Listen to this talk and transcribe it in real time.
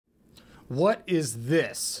What is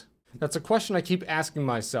this? That's a question I keep asking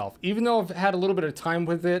myself. Even though I've had a little bit of time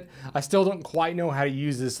with it, I still don't quite know how to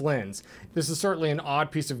use this lens. This is certainly an odd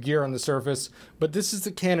piece of gear on the surface, but this is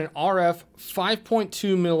the Canon RF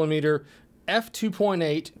 5.2mm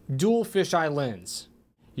F2.8 dual fisheye lens.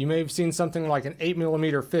 You may have seen something like an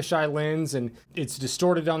 8mm fisheye lens and it's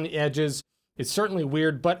distorted on the edges. It's certainly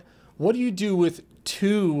weird, but what do you do with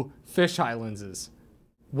two fisheye lenses?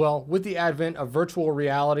 Well, with the advent of virtual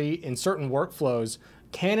reality in certain workflows,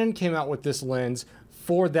 Canon came out with this lens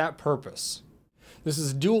for that purpose. This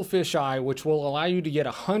is dual fisheye, which will allow you to get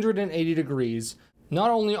 180 degrees,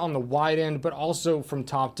 not only on the wide end, but also from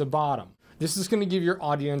top to bottom. This is going to give your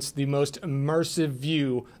audience the most immersive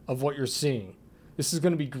view of what you're seeing. This is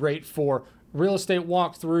going to be great for real estate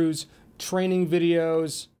walkthroughs, training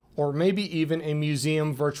videos, or maybe even a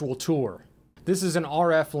museum virtual tour. This is an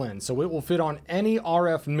RF lens, so it will fit on any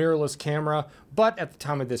RF mirrorless camera, but at the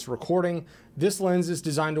time of this recording, this lens is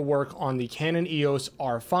designed to work on the Canon EOS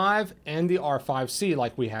R5 and the R5C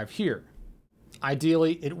like we have here.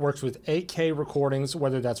 Ideally, it works with 8K recordings,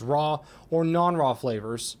 whether that's raw or non-raw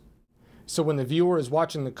flavors. So when the viewer is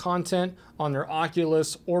watching the content on their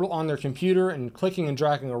Oculus or on their computer and clicking and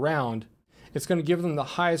dragging around, it's going to give them the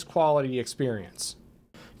highest quality experience.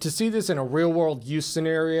 To see this in a real-world use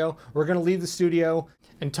scenario, we're going to leave the studio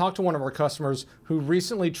and talk to one of our customers who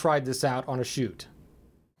recently tried this out on a shoot.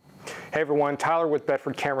 Hey everyone, Tyler with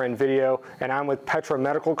Bedford Camera and Video, and I'm with Petra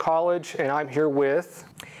Medical College, and I'm here with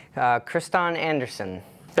Criston Anderson.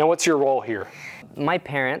 And what's your role here? My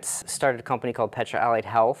parents started a company called Petra Allied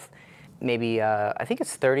Health, maybe I think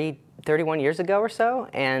it's 31 years ago or so,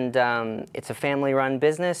 and it's a family-run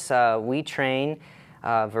business. We train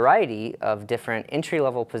a variety of different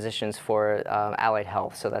entry-level positions for allied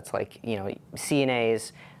health. So that's like, you know,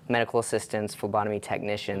 CNAs, medical assistants, phlebotomy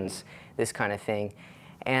technicians, this kind of thing.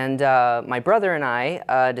 And my brother and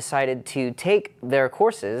I decided to take their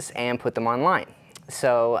courses and put them online.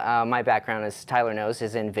 So my background, as Tyler knows,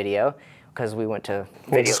 is in video, because we went to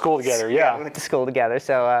school together, yeah. We went to school together.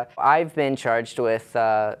 So I've been charged with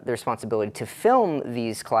the responsibility to film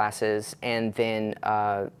these classes and then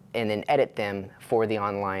edit them for the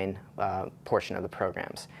online portion of the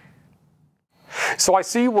programs. So I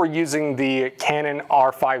see we're using the Canon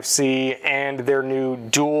R5C and their new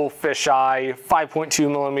dual fisheye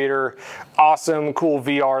 5.2mm awesome cool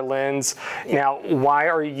VR lens. Now, why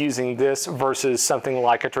are you using this versus something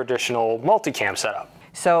like a traditional multicam setup?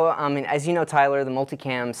 So, as you know, Tyler, the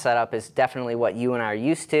multicam setup is definitely what you and I are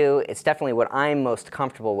used to. It's definitely what I'm most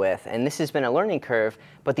comfortable with, and this has been a learning curve,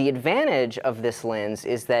 but the advantage of this lens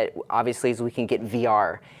is that, obviously, is we can get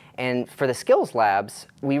VR. And for the skills labs,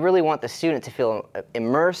 we really want the student to feel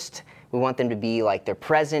immersed. We want them to be like they're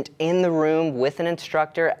present in the room with an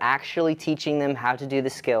instructor, actually teaching them how to do the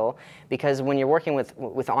skill. Because when you're working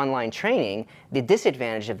with online training, the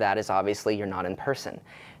disadvantage of that is obviously you're not in person.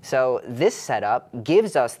 So this setup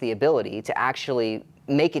gives us the ability to actually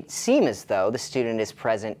make it seem as though the student is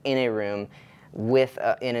present in a room with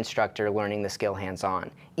an instructor learning the skill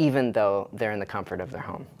hands-on, even though they're in the comfort of their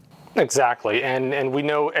home. Exactly, and we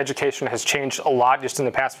know education has changed a lot just in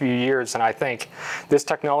the past few years, and I think this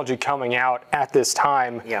technology coming out at this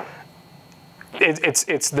time, yeah,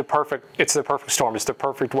 it's the perfect storm. It's the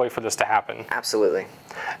perfect way for this to happen. Absolutely.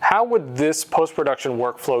 How would this post-production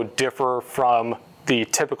workflow differ from the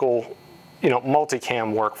typical,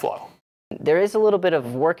 multicam workflow? There is a little bit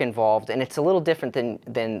of work involved, and it's a little different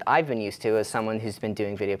than I've been used to as someone who's been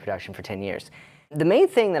doing video production for 10 years. The main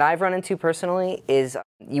thing that I've run into personally is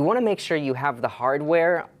you want to make sure you have the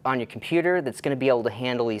hardware on your computer that's going to be able to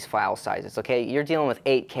handle these file sizes, okay? You're dealing with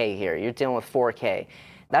 8K here, you're dealing with 4K.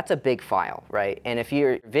 That's a big file, right? And if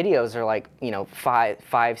your videos are like,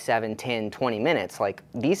 5, 7, 10, 20 minutes, like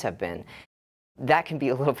these have been, that can be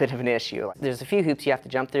a little bit of an issue. There's a few hoops you have to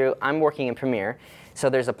jump through. I'm working in Premiere, so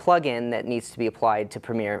there's a plug-in that needs to be applied to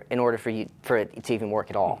Premiere in order for it to even work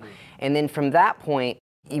at all. Mm-hmm. And then from that point,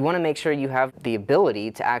 you want to make sure you have the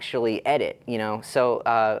ability to actually edit, So,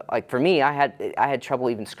 like for me, I had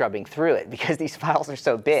trouble even scrubbing through it because these files are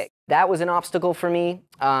so big. That was an obstacle for me.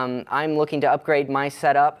 I'm looking to upgrade my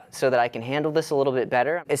setup so that I can handle this a little bit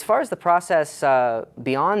better. As far as the process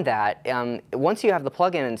beyond that, once you have the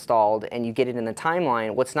plugin installed and you get it in the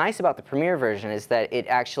timeline, what's nice about the Premiere version is that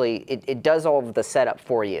it does all of the setup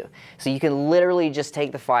for you. So you can literally just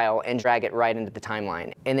take the file and drag it right into the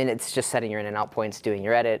timeline. And then it's just setting your in and out points, doing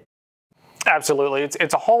your edit. Absolutely.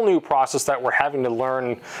 It's a whole new process that we're having to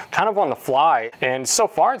learn kind of on the fly. And so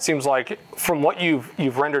far, it seems like from what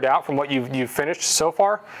you've rendered out, from what you've finished so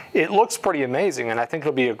far, it looks pretty amazing. And I think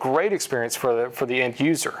it'll be a great experience for the end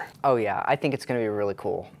user. Oh yeah, I think it's going to be really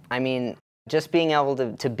cool. I mean, just being able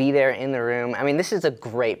to be there in the room. I mean, this is a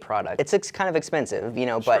great product. It's kind of expensive, you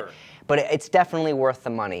know, Sure. but it's definitely worth the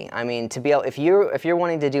money. I mean, to be able, if you're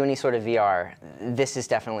wanting to do any sort of VR, this is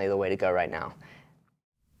definitely the way to go right now.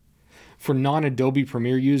 For non-Adobe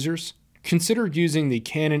Premiere users, consider using the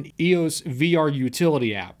Canon EOS VR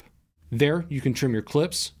Utility app. There, you can trim your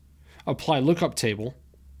clips, apply lookup table,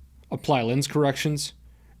 apply lens corrections,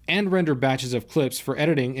 and render batches of clips for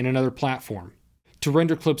editing in another platform. To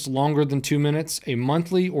render clips longer than 2 minutes, a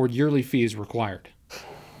monthly or yearly fee is required.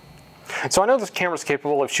 So I know this camera is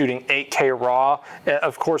capable of shooting 8K RAW.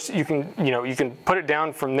 Of course, you can put it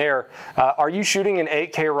down from there. Are you shooting in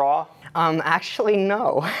 8K RAW? Actually,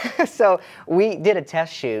 no. So we did a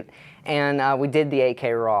test shoot, and we did the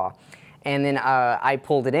 8K RAW. And then I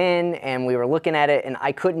pulled it in, and we were looking at it, and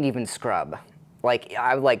I couldn't even scrub. Like,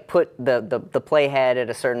 I would like put the playhead at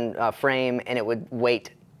a certain frame, and it would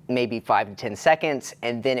wait maybe 5 to 10 seconds,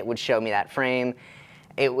 and then it would show me that frame.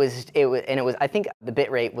 I think the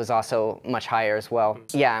bit rate was also much higher as well.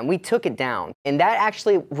 Yeah, and we took it down, and that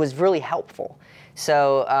actually was really helpful.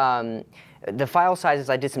 So the file sizes,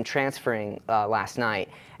 I did some transferring last night,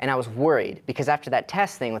 and I was worried because after that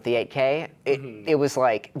test thing with the 8K, it was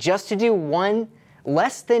like just to do one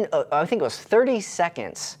less than I think it was 30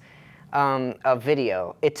 seconds of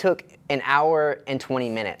video. It took an hour and 20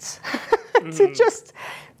 minutes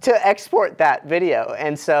to export that video,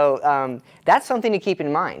 and so that's something to keep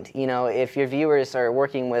in mind. You know, if your viewers are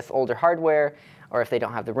working with older hardware, or if they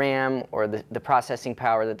don't have the RAM or the processing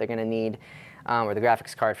power that they're going to need, or the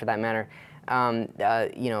graphics card for that matter,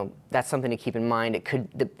 you know, that's something to keep in mind. It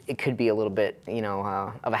could be a little bit, you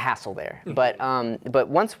know, of a hassle there. But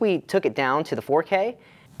once we took it down to the 4K,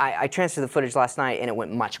 I transferred the footage last night, and it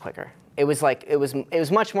went much quicker. It was like it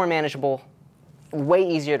was much more manageable, way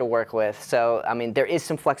easier to work with. So I mean, there is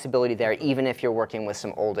some flexibility there, even if you're working with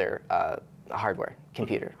some older hardware,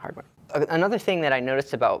 computer hardware. Another thing that I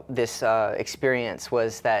noticed about this experience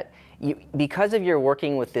was that because of your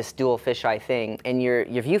working with this dual fisheye thing, and your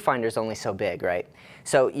viewfinder is only so big, right?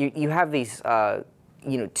 So you have these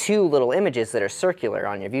you know, 2 little images that are circular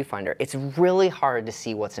on your viewfinder. It's really hard to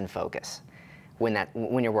see what's in focus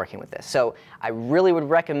when you're working with this. So I really would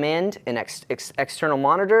recommend an external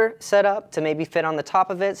monitor setup to maybe fit on the top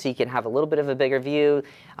of it, so you can have a little bit of a bigger view.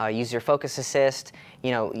 Use your focus assist. You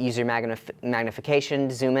know, use your magnification,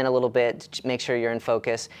 zoom in a little bit, make sure you're in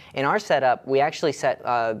focus. In our setup, we actually set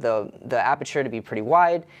the aperture to be pretty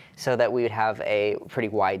wide, so that we would have a pretty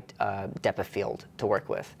wide depth of field to work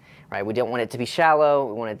with. Right? We don't want it to be shallow.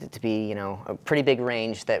 We wanted it to be, you know, a pretty big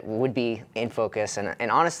range that would be in focus. And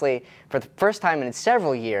honestly, for the first time in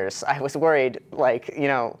several years, I was worried, like, you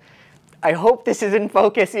know, I hope this is in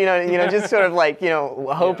focus, you know, just sort of like, you know,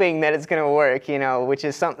 hoping that it's going to work, you know, which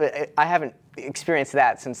is something I haven't experienced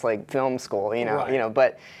that since like film school, you know,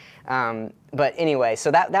 right. But anyway,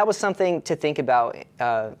 so that was something to think about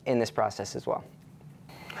in this process as well.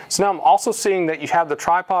 So now I'm also seeing that you have the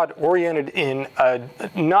tripod oriented in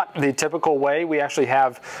not the typical way. We actually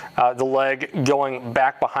have the leg going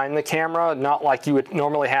back behind the camera, not like you would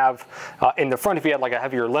normally have in the front if you had like a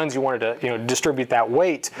heavier lens, you wanted to, you know, distribute that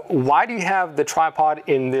weight. Why do you have the tripod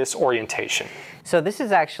in this orientation? So this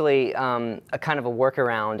is actually a kind of a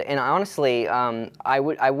workaround, and honestly, I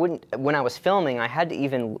wouldn't, when I was filming, I had to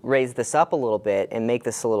even raise this up a little bit and make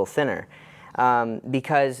this a little thinner.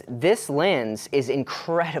 Because this lens is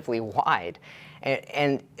incredibly wide,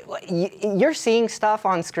 and you're seeing stuff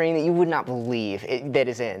on screen that you would not believe that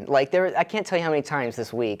is in. Like I can't tell you how many times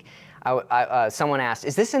this week someone asked,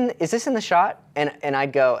 "Is this in the shot?" And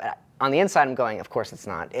I'd go, on the inside, I'm going, "Of course it's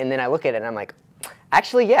not." And then I look at it and I'm like,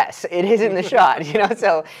 actually, yes, it is in the shot, you know,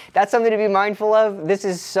 so that's something to be mindful of. This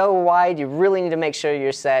is so wide, you really need to make sure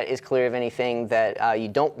your set is clear of anything that you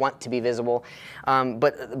don't want to be visible.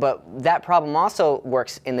 But that problem also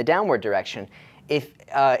works in the downward direction.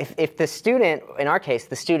 If the student, in our case,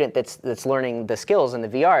 the student that's learning the skills in the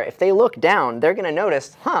VR, if they look down, they're going to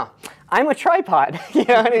notice, huh, I'm a tripod. You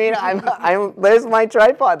know what I mean? There's my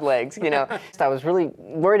tripod legs. You know, so I was really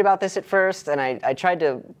worried about this at first, and I tried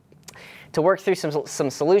to work through some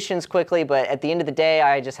solutions quickly, but at the end of the day,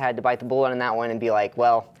 I just had to bite the bullet on that one and be like,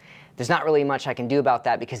 well, there's not really much I can do about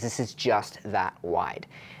that because this is just that wide.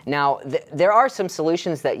 Now, there are some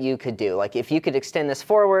solutions that you could do. Like if you could extend this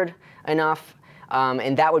forward enough,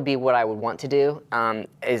 And that would be what I would want to do,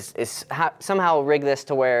 somehow rig this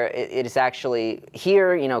to where it is actually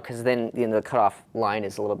here, you know, because then the cutoff line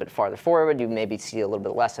is a little bit farther forward. You maybe see a little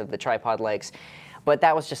bit less of the tripod legs. But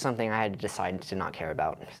that was just something I had to decide to not care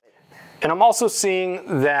about. And I'm also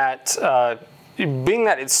seeing that being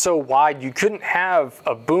that it's so wide, you couldn't have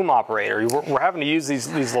a boom operator. We're having to use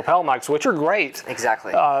these lapel mics, which are great.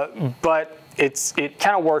 Exactly. But it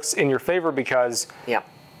kind of works in your favor because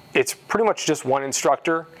it's pretty much just one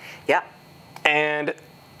instructor. Yeah. And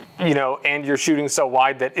you know, and you're shooting so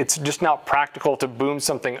wide that it's just not practical to boom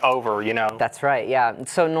something over, you know. That's right, yeah.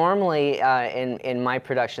 So normally in my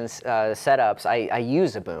production setups, I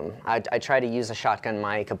use a boom. I try to use a shotgun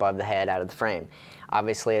mic above the head out of the frame.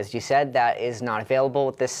 Obviously, as you said, that is not available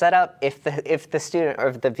with this setup. If the student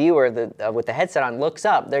or the viewer with the headset on looks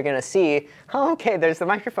up, they're going to see, oh, okay, there's the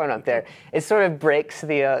microphone up there. It sort of breaks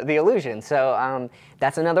the illusion. So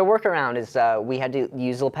that's another workaround is we had to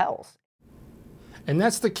use lapels. And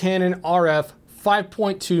that's the Canon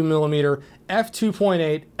RF5.2mm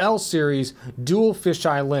F2.8 L series dual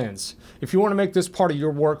fisheye lens. If you want to make this part of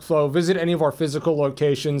your workflow, visit any of our physical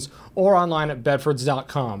locations or online at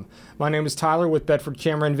bedfords.com. My name is Tyler with Bedford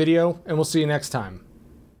Camera and Video, and we'll see you next time.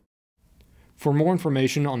 For more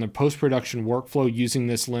information on the post-production workflow using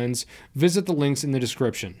this lens, visit the links in the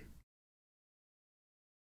description.